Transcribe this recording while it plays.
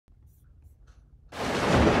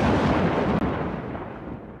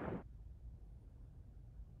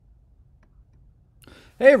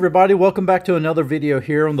Hey everybody, welcome back to another video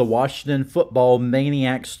here on the Washington Football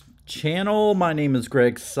Maniacs channel. My name is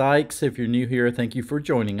Greg Sykes. If you're new here, thank you for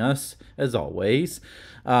joining us, as always.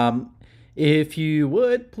 If you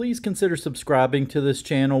would, please consider subscribing to this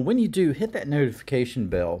channel. When you do, hit that notification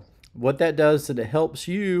bell. What that does is it helps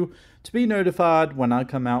you to be notified when I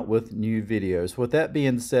come out with new videos. With that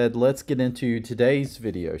being said, let's get into today's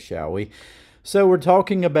video, shall we? So we're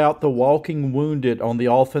talking about the walking wounded on the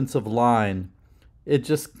offensive line.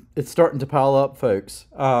 It's starting to pile up, folks.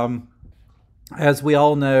 As we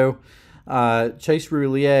all know, Chase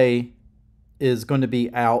Roulier is going to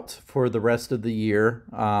be out for the rest of the year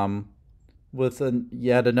with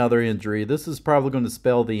yet another injury. This is probably going to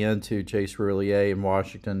spell the end to Chase Roulier in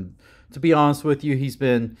Washington. To be honest with you, he's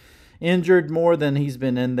been injured more than he's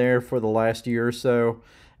been in there for the last year or so,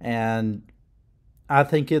 and I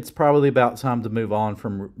think it's probably about time to move on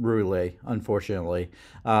from Roulier, unfortunately.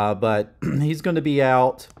 But he's going to be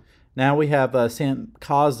out. Now we have Sam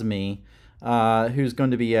Cosmi, who's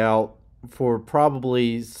going to be out for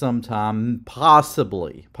probably some time,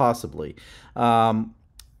 possibly. My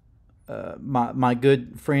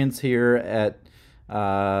good friends here at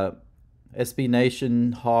SB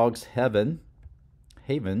Nation Hogs Haven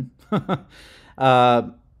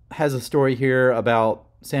has a story here about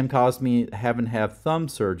Sam Cosmi having to have thumb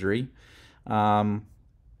surgery. Ben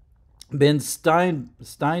Steindig,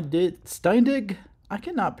 I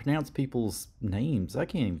cannot pronounce people's names. I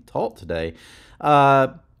can't even talk today.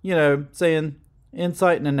 Saying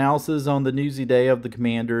insight and analysis on the newsy day of the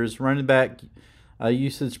Commanders. Running back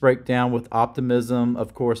usage breakdown with optimism.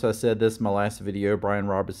 Of course, I said this in my last video. Brian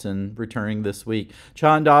Robertson returning this week.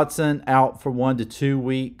 John Dotson out for 1 to 2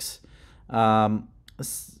 weeks.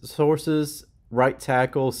 Sources: right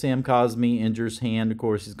tackle Sam Cosmi injures hand. Of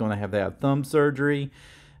course, he's going to have thumb surgery.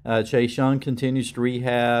 Chase Young continues to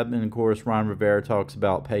rehab. And, of course, Ron Rivera talks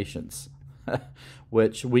about patience,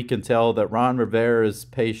 which we can tell that Ron Rivera's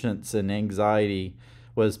patience and anxiety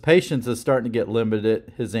was patience is starting to get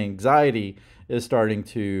limited. His anxiety is starting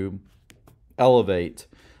to elevate,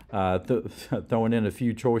 throwing in a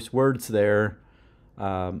few choice words there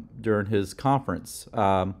during his conference.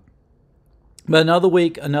 But another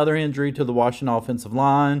week, another injury to the Washington offensive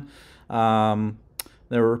line.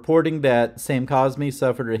 They're reporting that Sam Cosmi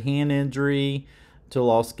suffered a hand injury to a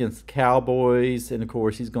loss against the Cowboys. And, of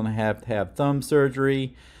course, he's going to have thumb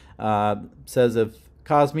surgery. Says if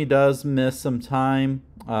Cosmi does miss some time,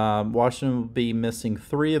 Washington will be missing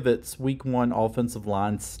 3 of its Week 1 offensive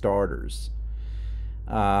line starters.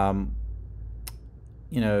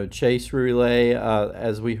 Chase Roulier,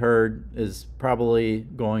 as we heard, is probably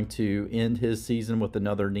going to end his season with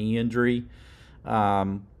another knee injury.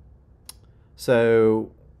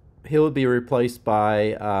 So he'll be replaced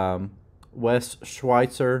by Wes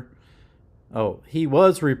Schweitzer. Oh, he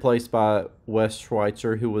was replaced by Wes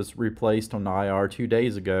Schweitzer, who was replaced on IR 2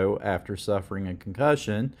 days ago after suffering a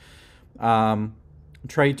concussion.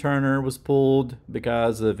 Trey Turner was pulled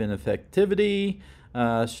because of ineffectivity.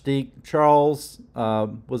 Steve Charles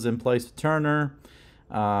was in place of Turner.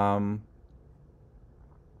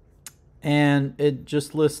 And it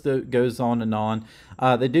just goes on and on.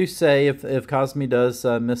 They do say if Cosmi does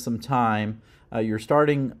miss some time, your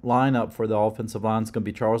starting lineup for the offensive line is going to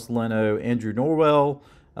be Charles Leno, Andrew Norwell,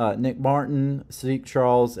 Nick Martin, Steve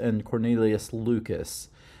Charles, and Cornelius Lucas.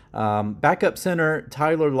 Backup center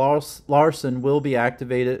Tyler Larson will be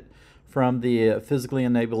activated from the physically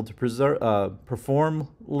unable to perform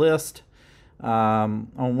list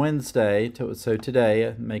on Wednesday. So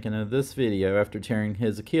today, making this video after tearing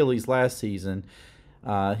his Achilles last season,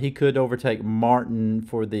 he could overtake Martin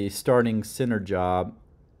for the starting center job.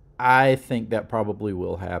 I think that probably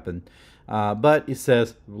will happen, but he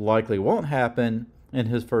says likely won't happen in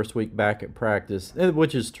his first week back at practice,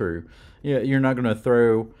 which is true. You're not going to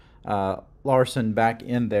throw Larson back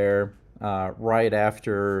in there right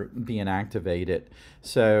after being activated.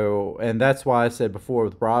 So, and that's why I said before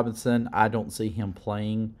with Robinson, I don't see him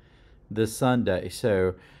playing this Sunday.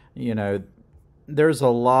 So, there's a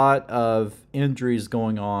lot of injuries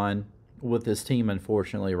going on with this team,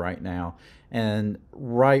 unfortunately, right now. And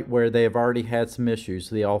right where they have already had some issues,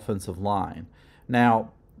 the offensive line.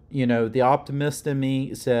 Now, the optimist in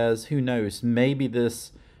me says, who knows, maybe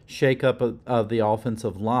this shakeup of the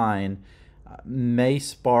offensive line may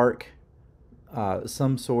spark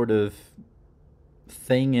some sort of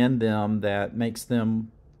thing in them that makes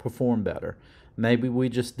them perform better. Maybe we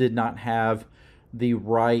just did not have the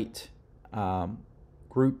right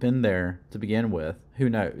group in there to begin with. Who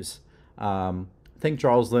knows? I think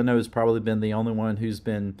Charles Leno has probably been the only one who's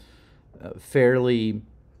been fairly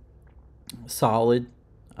solid.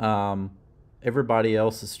 everybody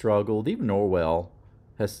else has struggled. Even Norwell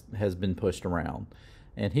has been pushed around,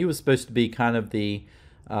 and he was supposed to be kind of the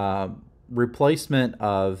replacement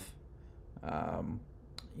of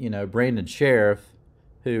Brandon Sheriff,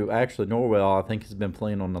 who actually Norwell I think has been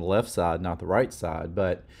playing on the left side, not the right side.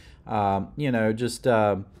 But he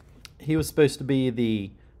was supposed to be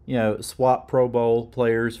the swap Pro Bowl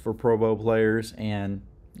players for Pro Bowl players, and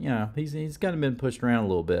he's kind of been pushed around a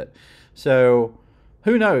little bit. So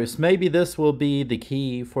who knows? Maybe this will be the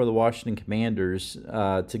key for the Washington Commanders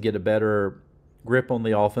to get a better grip on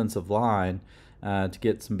the offensive line, to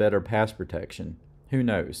get some better pass protection. Who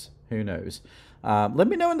knows? Who knows? Let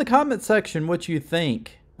me know in the comment section what you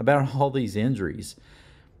think about all these injuries.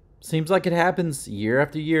 Seems like it happens year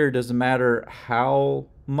after year. Doesn't matter how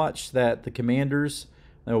much that the Commanders,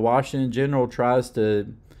 Washington in general, tries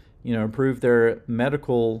to improve their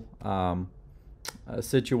medical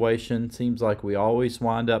situation. Seems like we always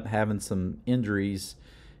wind up having some injuries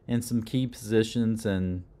in some key positions,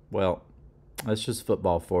 and well, that's just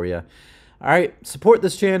football for you. All right, support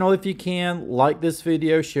this channel if you can. Like this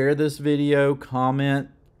video, share this video, comment.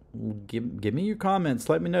 Give me your comments.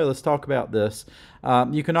 Let me know. Let's talk about this.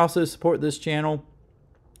 You can also support this channel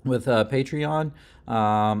with Patreon.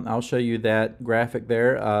 I'll show you that graphic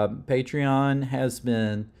there. Patreon has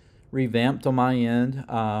been revamped on my end.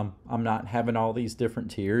 I'm not having all these different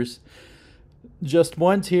tiers. Just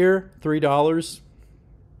one tier, $3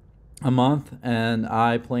 a month, and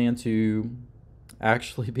I plan to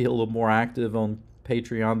actually be a little more active on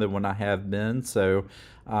Patreon than when I have been. So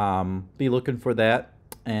be looking for that.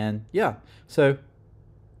 And yeah, so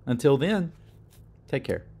until then, take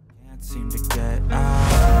care. Can't seem to get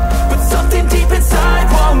out, but something deep inside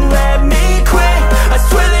won't let me quit. I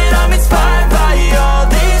swear that I'm inspired.